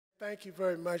Thank you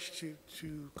very much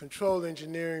to Control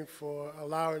Engineering for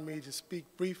allowing me to speak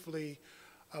briefly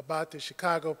about the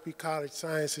Chicago Pre-College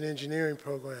Science and Engineering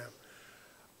Program.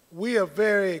 We are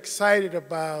very excited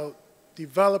about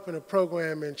developing a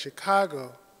program in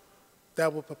Chicago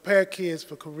that will prepare kids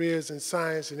for careers in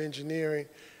science and engineering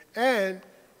and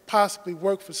possibly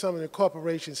work for some of the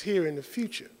corporations here in the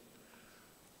future.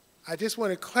 I just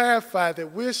want to clarify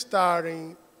that we're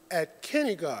starting at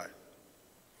kindergarten.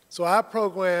 So our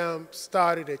program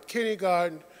started at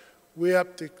kindergarten. We're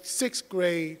up to 6th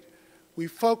grade. We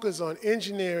focus on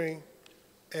engineering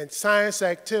and science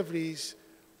activities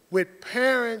with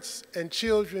parents and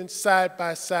children side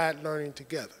by side learning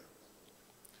together.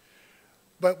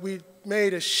 But we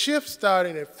made a shift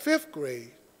starting at 5th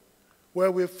grade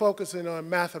where we're focusing on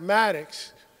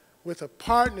mathematics with a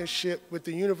partnership with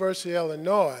the University of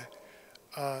Illinois,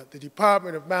 the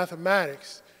Department of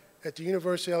Mathematics at the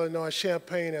University of Illinois,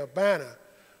 Champaign-Urbana.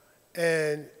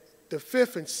 And the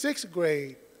 5th and 6th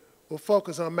grade will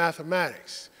focus on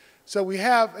mathematics. So we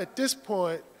have, at this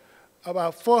point,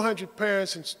 about 400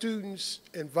 parents and students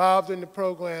involved in the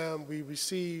program. We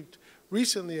received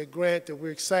recently a grant that we're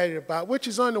excited about, which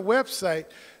is on the website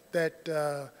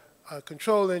that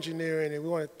Control Engineering, and we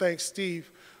want to thank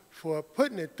Steve for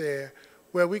putting it there,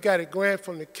 where we got a grant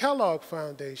from the Kellogg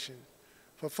Foundation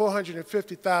for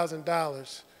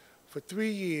 $450,000 for 3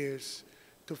 years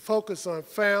to focus on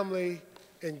family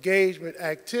engagement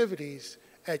activities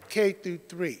at K through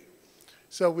 3.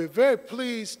 So we're very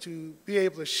pleased to be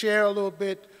able to share a little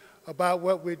bit about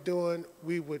what we're doing.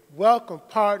 We would welcome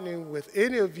partnering with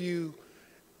any of you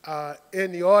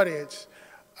in the audience.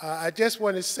 I just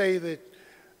want to say that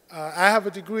I have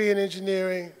a degree in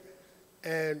engineering,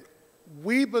 and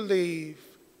we believe,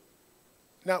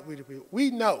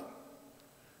 we know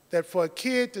that for a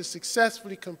kid to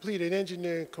successfully complete an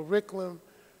engineering curriculum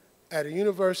at a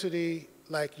university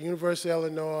like University of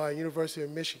Illinois, University of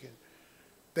Michigan,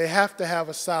 they have to have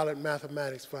a solid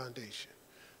mathematics foundation.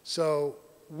 So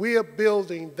we are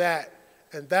building that,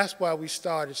 and that's why we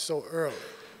started so early,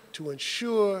 to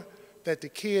ensure that the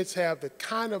kids have the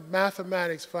kind of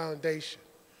mathematics foundation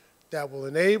that will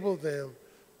enable them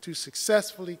to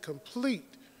successfully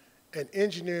complete an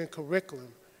engineering curriculum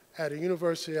at a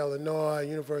University of Illinois,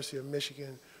 University of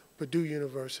Michigan, Purdue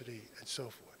University, and so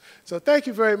forth. So thank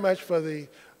you very much for the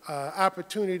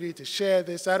opportunity to share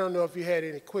this. I don't know if you had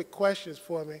any quick questions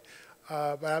for me,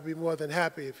 but I'd be more than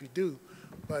happy if you do.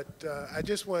 But I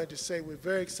just wanted to say we're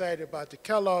very excited about the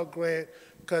Kellogg grant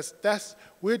because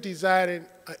we're designing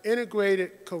an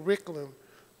integrated curriculum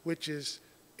which is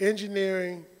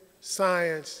engineering,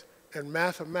 science, and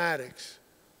mathematics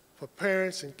for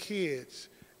parents and kids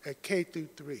at K through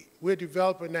 3. We're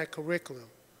developing that curriculum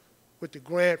with the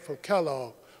grant from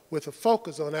Kellogg with a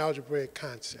focus on algebraic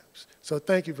concepts. So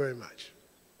thank you very much.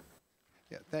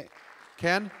 Yeah,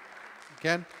 Ken,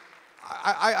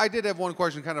 I did have one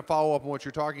question, kind of follow up on what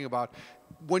you're talking about.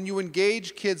 When you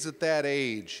engage kids at that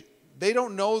age, they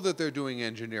don't know that they're doing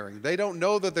engineering. They don't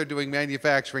know that they're doing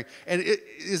manufacturing. And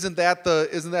isn't that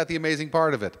the amazing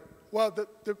part of it? Well,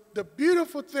 the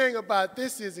beautiful thing about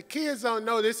this is the kids don't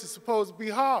know this is supposed to be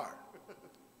hard.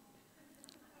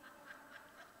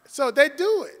 So they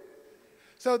do it.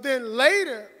 So then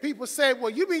later, people say, well,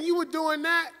 you mean you were doing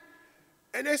that?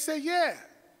 And they say, yeah.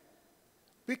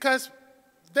 Because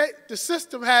the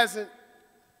system hasn't,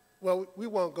 well, we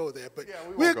won't go there. But yeah,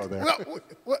 we won't go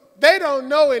there. They don't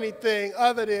know anything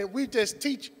other than we just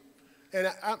teach them.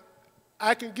 And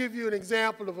I can give you an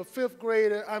example of a 5th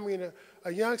grader,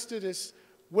 a youngster that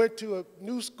went to a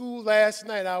new school last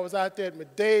night. I was out there at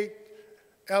Madej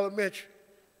Elementary,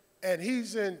 and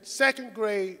he's in 2nd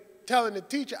grade telling the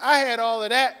teacher, I had all of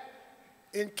that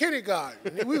in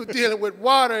kindergarten. And we were dealing with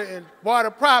water and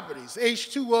water properties,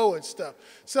 H2O and stuff.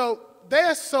 So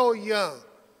they're so young.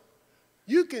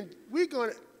 We're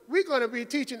going to be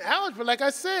teaching algebra, like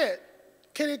I said,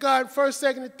 kindergarten,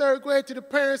 1st, 2nd, and 3rd grade to the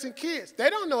parents and kids. They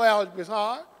don't know algebra is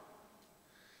hard.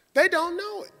 They don't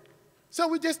know it. So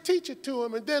we just teach it to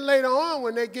them, and then later on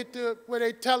when they get to where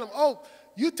they tell them, oh,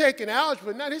 you're taking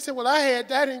algebra now, they say, well, I had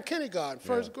that in kindergarten,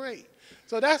 1st grade.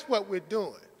 So that's what we're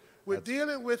doing. We're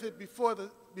dealing with it before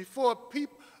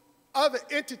other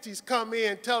entities come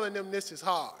in telling them this is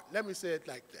hard. Let me say it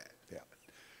like that. Yeah.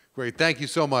 Great. Thank you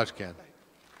so much, Ken.